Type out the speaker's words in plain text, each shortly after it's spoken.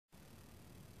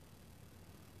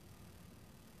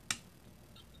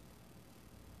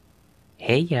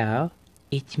Hey y'all,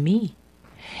 it's me.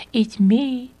 It's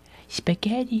me,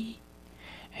 Spaghetti.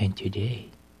 And today,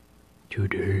 we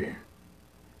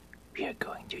are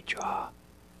going to draw.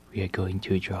 We are going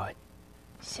to draw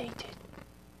Satan.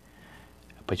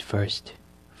 But first,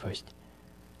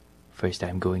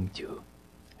 I'm going to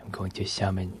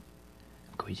summon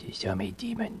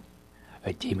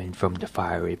a demon from the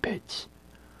fiery pits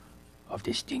of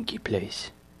this stinky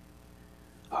place.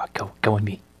 Come with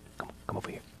me. Come over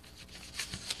here.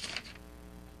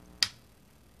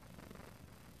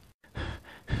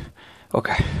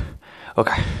 Okay,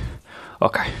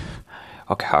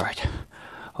 alright.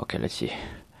 Okay, let's see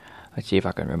if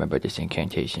I can remember this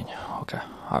incantation. Okay,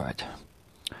 alright.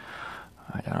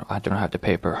 I don't have the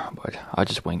paper, but I'll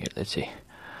just wing it, let's see.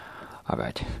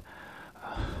 Alright.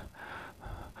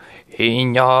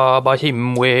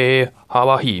 Hinyabashimwe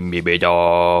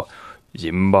Hawahimibeda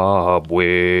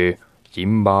Zimbabwe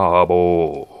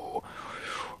Zimbabwe.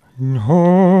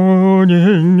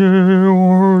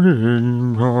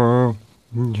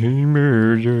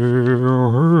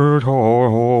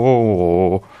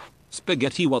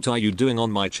 Spaghetti, what are you doing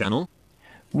on my channel?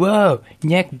 Whoa,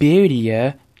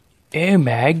 Neckbeardia. Oh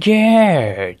my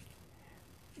god.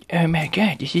 Oh my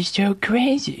god, this is so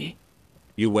crazy.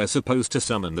 You were supposed to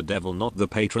summon the devil, not the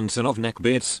patron son of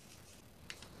Neckbeards.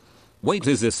 Wait,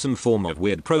 is this some form of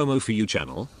weird promo for you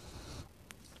channel?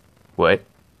 What?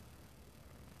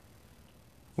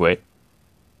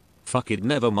 Fuck it,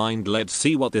 never mind, let's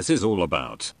see what this is all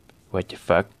about. What the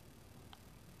fuck?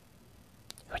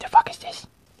 Who the fuck is this?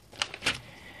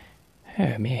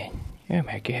 Oh man, oh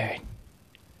my god.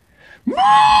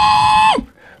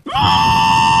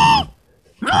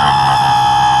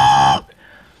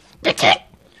 That's it!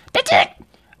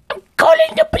 I'm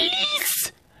calling the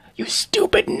police! You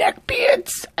stupid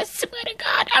neckbeards! I swear to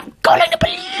God, I'm calling the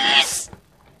police!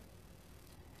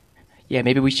 Yeah,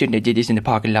 maybe we shouldn't have did this in the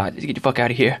parking lot. Let's get the fuck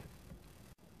out of here.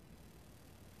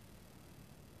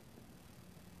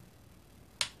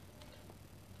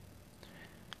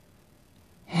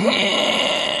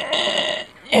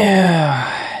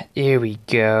 There we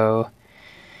go.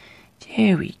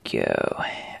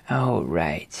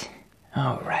 Alright.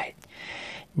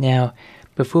 Now,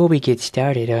 before we get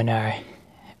started on our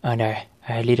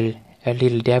little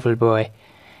devil boy,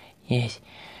 yes,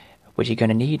 what you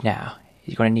gonna need now?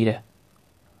 He's gonna need a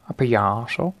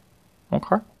piano,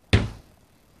 okay,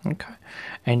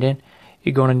 and then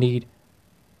you're gonna need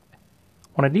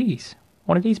one of these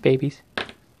babies,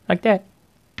 like that,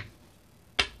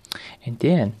 and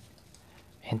then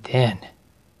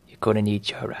you're gonna need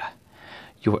your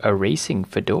erasing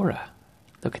fedora.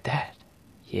 Look at that,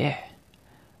 yeah,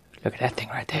 look at that thing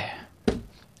right there.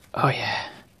 Oh yeah.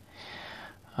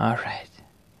 All right.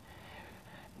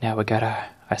 Now we got our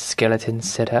skeleton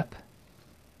set up.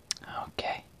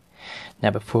 Okay.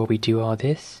 Now before we do all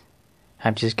this,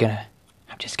 I'm just gonna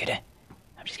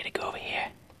go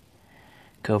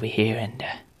over here and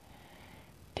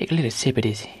take a little sip of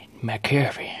this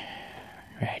McCurvey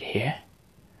right here.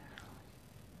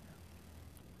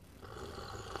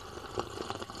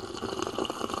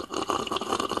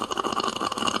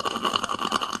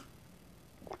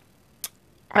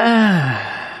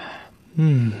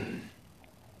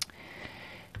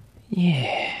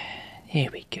 Yeah, there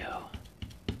we go.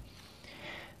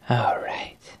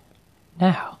 Alright.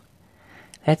 Now,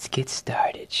 let's get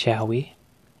started, shall we?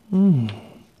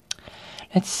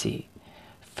 Let's see.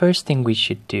 First thing we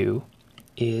should do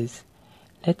is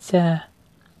let's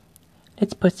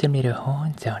put some little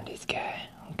horns on this guy,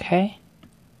 okay?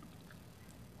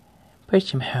 Put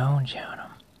some horns on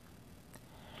him.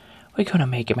 We're gonna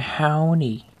make him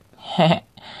horny. Yeah.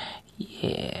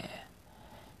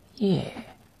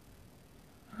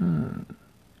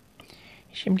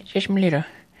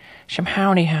 Some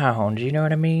horny hounds, you know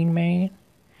what I mean, man?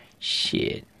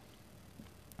 Shit.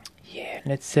 Yeah,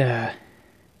 let's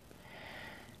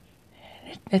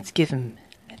give him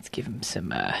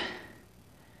some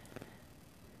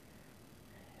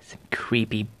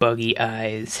creepy buggy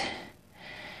eyes.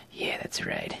 Yeah, that's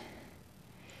right.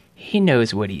 He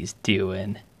knows what he's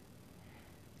doing.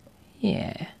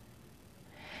 Yeah.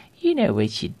 You know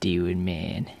what you're doing,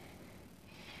 man.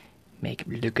 Make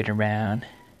him looking around.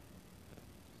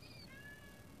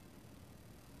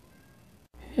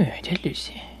 Oh,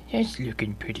 that's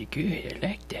looking pretty good. I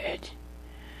like that.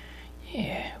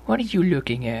 Yeah, what are you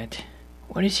looking at?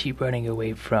 What is he running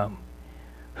away from?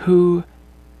 Who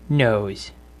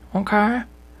knows? Okay?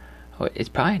 Oh, it's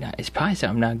probably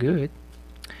something not good.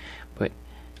 But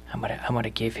I'm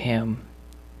gonna give him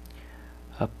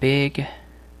a big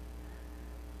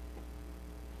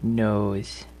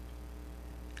nose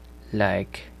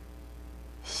like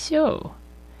So,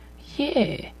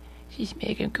 yeah, just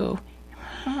make him go,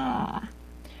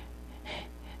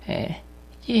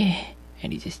 yeah,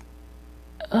 and he just,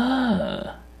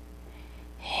 oh,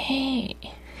 hey.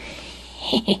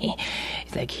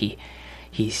 It's like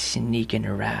he's sneaking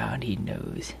around. He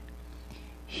knows.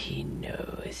 He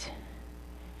knows.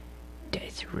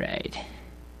 That's right.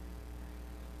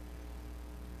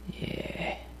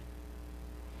 Yeah.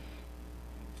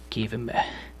 Give him a...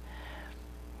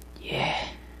 Yeah.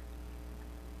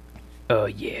 Oh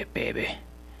yeah, baby.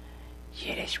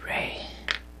 Yeah, that's right.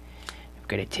 I'm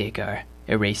gonna take our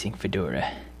erasing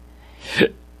fedora. He's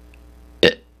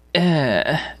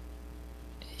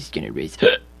gonna erase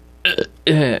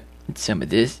some of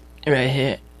this right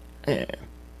here.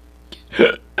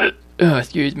 Oh,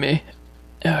 excuse me.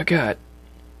 Oh God.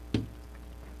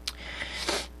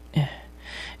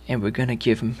 And we're gonna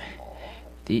give him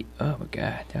the... Oh my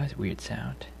God, that was a weird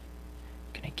sound.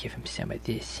 Gonna give him some of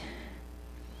this.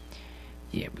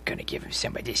 Yeah, we're gonna give him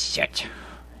some of this shit.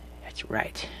 That's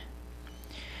right.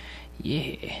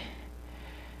 Yeah.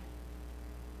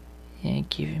 And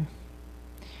give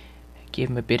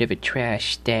him a bit of a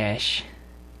trash stash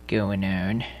going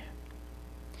on.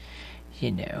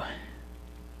 You know.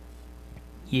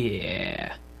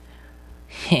 Yeah.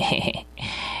 Yeah,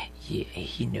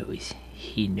 he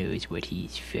knows what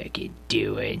he's fucking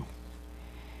doing.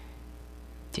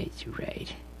 That's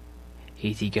right.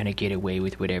 Is he gonna get away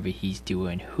with whatever he's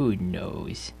doing? Who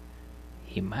knows?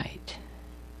 He might.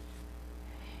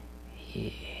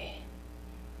 Yeah.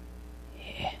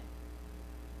 Yeah.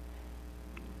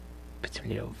 Put some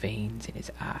little veins in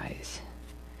his eyes.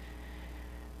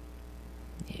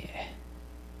 Yeah.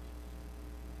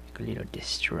 Like a little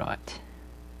distraught.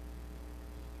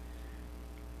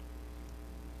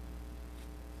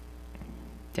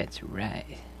 That's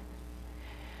right.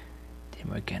 Then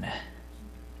we're gonna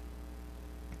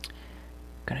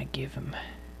give him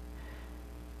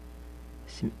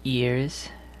some ears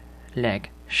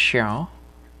like Shaw.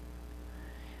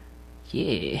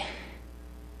 Yeah.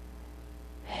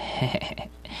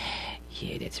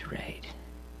 Yeah, that's right.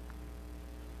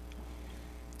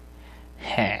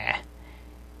 Ha.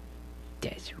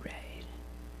 That's right.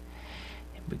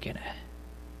 And we're gonna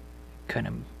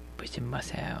put some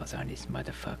muscles on this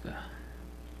motherfucker.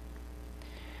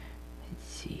 Let's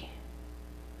see.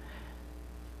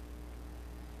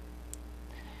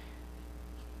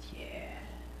 Yeah.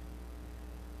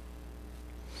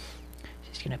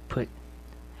 Just gonna put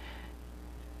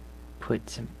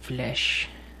some flesh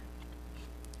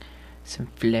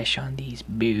on these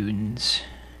bones.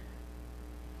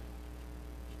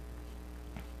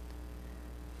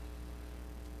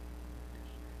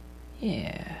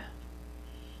 Yeah.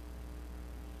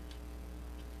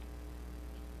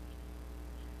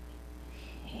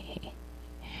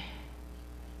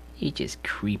 You're just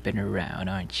creeping around,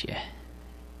 aren't you?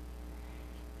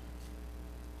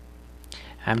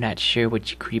 I'm not sure what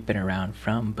you're creeping around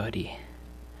from, buddy.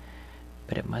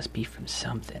 But it must be from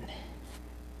something.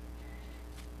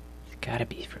 It's gotta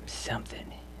be from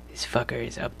something. This fucker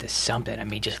is up to something. I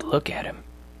mean, just look at him.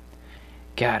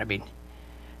 God, I mean,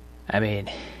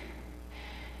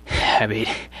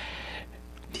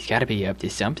 he's gotta be up to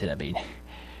something. I mean,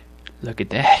 look at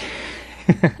that.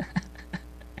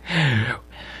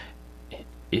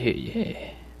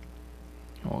 Yeah.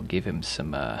 We'll give him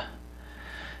some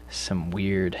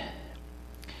weird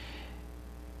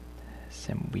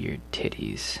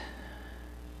titties.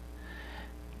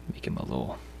 Make him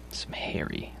some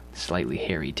slightly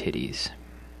hairy titties.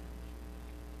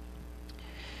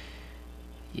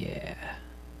 Yeah.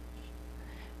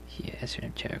 Yeah, that's what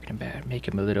I'm talking about. Make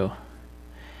him a little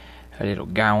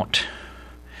gaunt.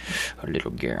 A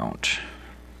little gaunt.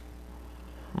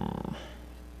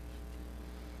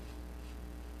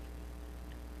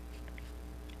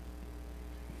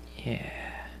 Yeah.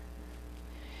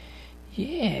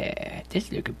 Yeah,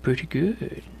 that's looking pretty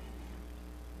good.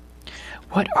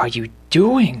 What are you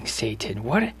doing, Satan?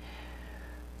 What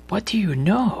do you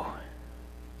know?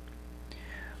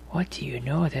 What do you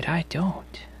know that I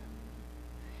don't?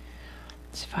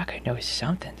 This fucker knows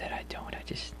something that I don't. I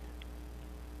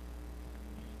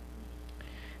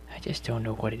just don't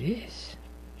know what it is.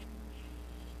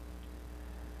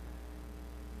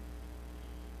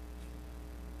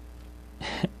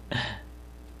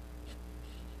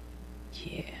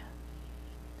 Yeah.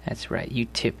 That's right, you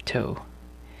tiptoe.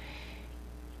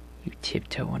 You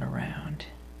tiptoeing around.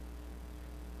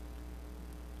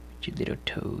 With your little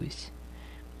toes.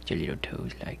 With your little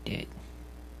toes like that.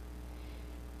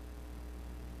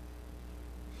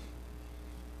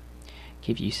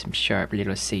 Give you some sharp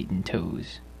little Satan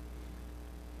toes.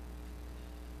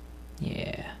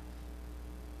 Yeah.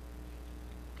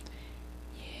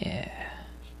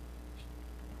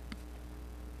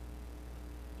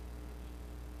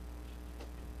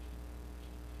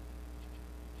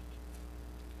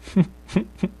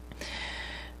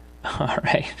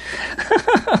 Alright.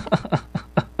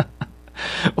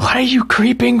 What are you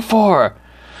creeping for?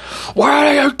 What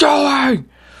are you doing?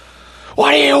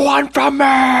 What do you want from me?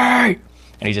 And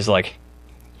he's just like,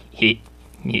 no,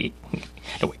 wait,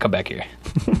 come back here.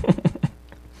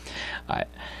 I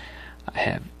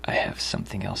have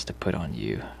something else to put on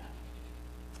you.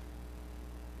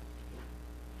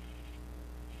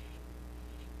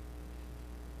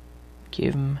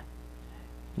 Give him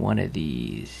one of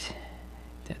these.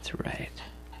 That's right.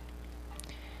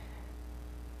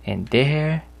 And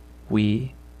there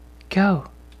we go.